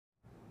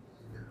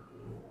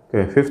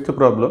Okay, fifth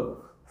problem.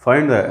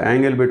 Find the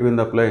angle between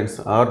the planes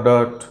r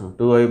dot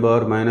 2I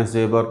bar minus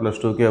j bar plus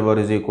 2k bar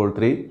is equal to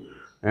 3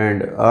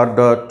 and r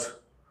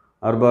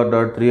bar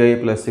dot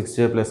 3I plus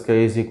 6j plus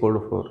k is equal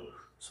to 4.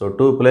 So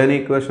two plane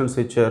equations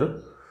ఇచ్చారు.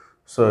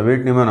 So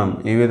వీటిని మనం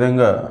ఈ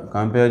విధంగా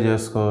compare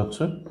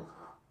చేసుకోవచ్చు.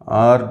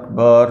 Are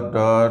bar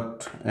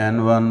dot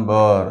n1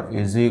 bar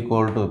is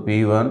equal to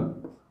p1,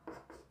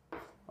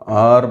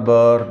 are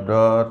bar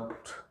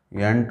dot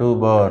n2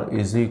 bar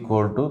is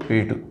equal to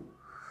p2.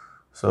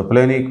 So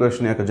plane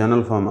equation యొక్క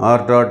general form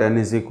are dot n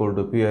is equal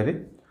to p అది.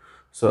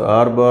 So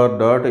are bar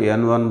dot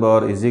n1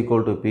 bar is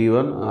equal to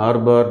p1, are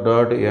bar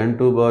dot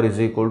n2 bar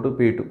is equal to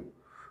p2.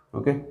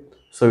 Okay,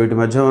 so వీటి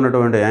మధ్య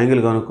ఉన్నటువంటి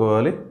angle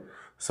కనుక్కోవాలి.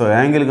 So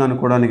angle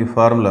కనుక్కోవడానికి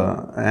formula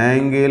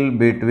angle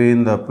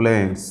between the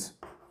planes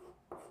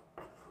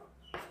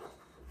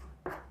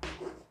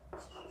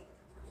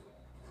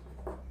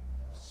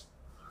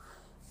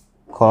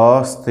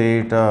cos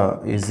theta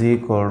is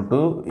equal to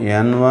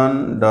n1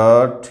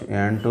 dot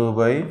n2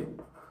 by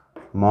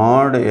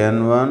mod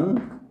n1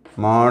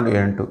 mod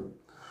n2.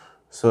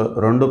 So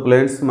రెండు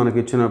planes మనకి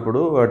ఇచ్చినప్పుడు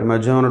వాటి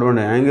మధ్య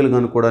ఉన్నటువంటి యాంగిల్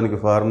కనుక్కోవడానికి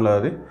ఫార్ములా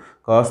అది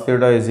cos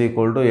theta is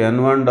equal to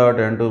n1 dot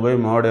n2 by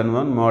mod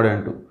n1 mod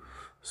n2.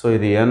 So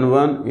ఇది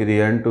n1 ఇది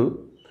n2.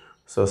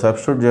 సో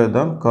సబ్స్టిట్యూట్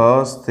చేద్దాం.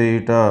 cos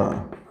theta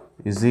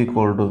is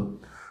equal to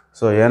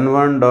so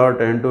n1 dot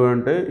n2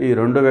 అంటే ఈ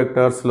రెండు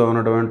వెక్టార్స్లో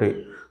ఉన్నటువంటి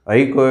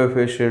i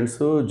coefficients,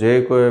 j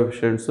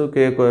coefficients,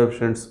 k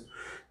coefficients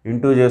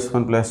into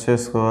చేసుకొని plus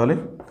చేసుకోవాలి.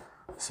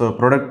 So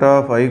product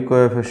of i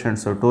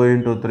coefficients 2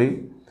 into 3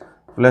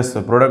 plus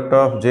product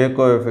of j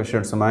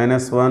coefficients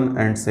 -1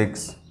 and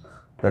 6,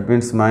 that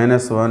means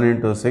 -1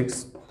 into 6.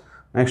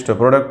 Next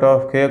product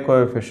of k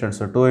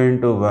coefficients 2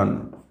 into 1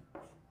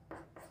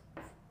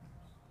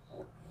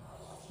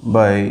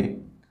 by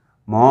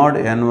mod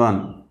n1.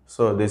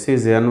 So this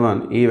is n1,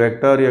 ఈ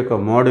vector యొక్క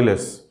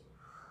modulus.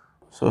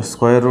 So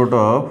square root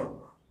of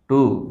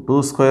 2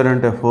 square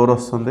అంటే 4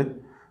 వస్తుంది,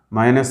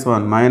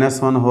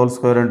 -1 whole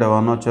square అంటే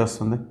 1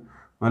 వచ్చేస్తుంది,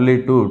 మళ్ళీ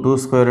 2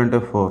 square అంటే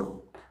 4.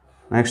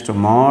 Next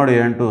mod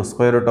n2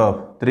 square root of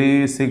 3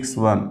 6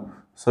 1.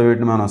 So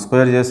వీటిని మనం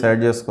స్క్వేర్ చేసి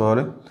యాడ్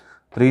చేసుకోవాలి.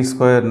 3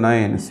 square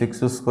 9,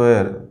 6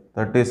 square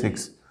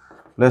 36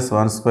 plus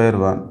 1 square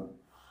 1.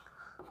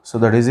 So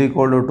that is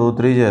equal to 2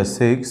 3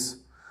 6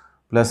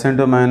 plus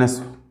into minus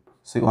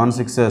 1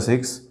 6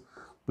 6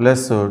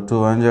 plus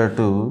 2 1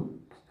 2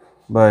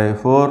 by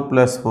 4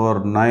 plus 4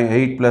 9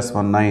 8 plus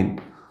 1 9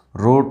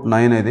 root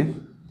 9 ఇది.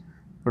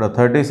 ఇప్పుడు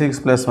 36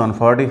 plus 1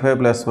 45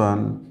 plus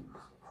 1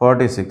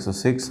 46,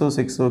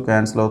 6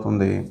 క్యాన్సిల్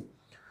అవుతుంది.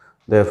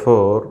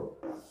 therefore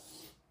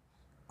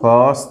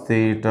cos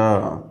theta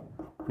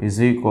is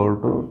equal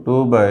to 2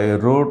 by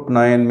root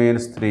 9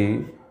 means 3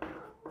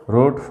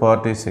 root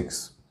 46.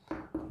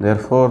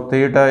 therefore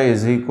theta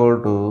is equal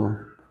to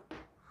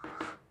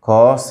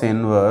cos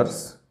inverse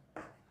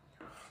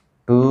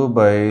 2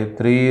 by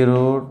 3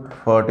 root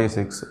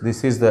 46. This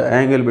is the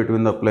angle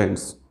between the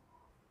planes.